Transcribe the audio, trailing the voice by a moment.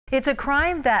It's a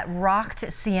crime that rocked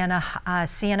Cienega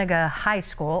High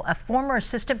School. A former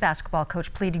assistant basketball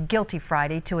coach pleaded guilty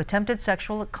Friday to attempted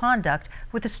sexual conduct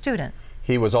with a student.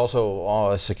 He was also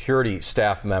a security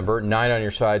staff member. 9 on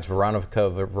Your Side's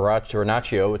Veronica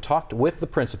Vernaccio talked with the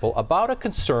principal about a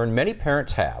concern many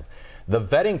parents have: the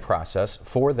vetting process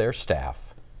for their staff.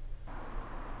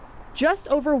 Just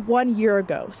over 1 year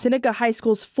ago, Cienega High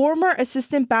School's former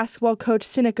assistant basketball coach,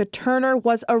 Cienega Turner,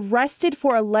 was arrested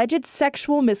for alleged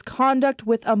sexual misconduct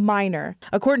with a minor.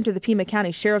 According to the Pima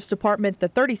County Sheriff's Department, the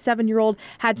 37-year-old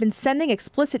had been sending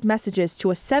explicit messages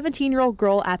to a 17-year-old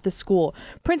girl at the school.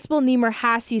 Principal Neemer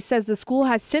Hassey says the school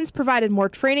has since provided more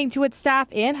training to its staff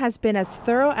and has been as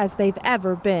thorough as they've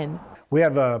ever been. We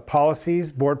have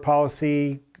policies, board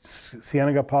policy,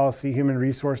 Cienega policy, human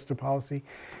resource policy,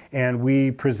 and we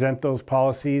present those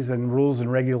policies and rules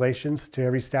and regulations to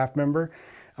every staff member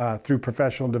through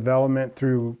professional development,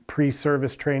 through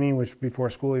pre-service training, which before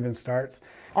school even starts.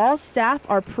 All staff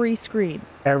are pre-screened.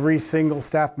 Every single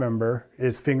staff member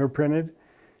is fingerprinted,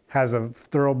 has a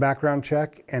thorough background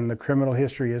check, and the criminal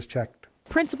history is checked.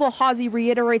 Principal Hassey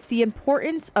reiterates the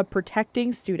importance of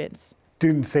protecting students.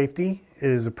 Student safety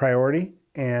is a priority,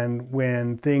 and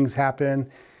when things happen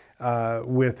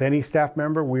with any staff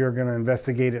member, we are going to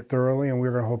investigate it thoroughly, and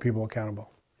we're going to hold people accountable.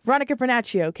 Veronica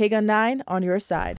Vernaccio, KGUN 9 on Your Side.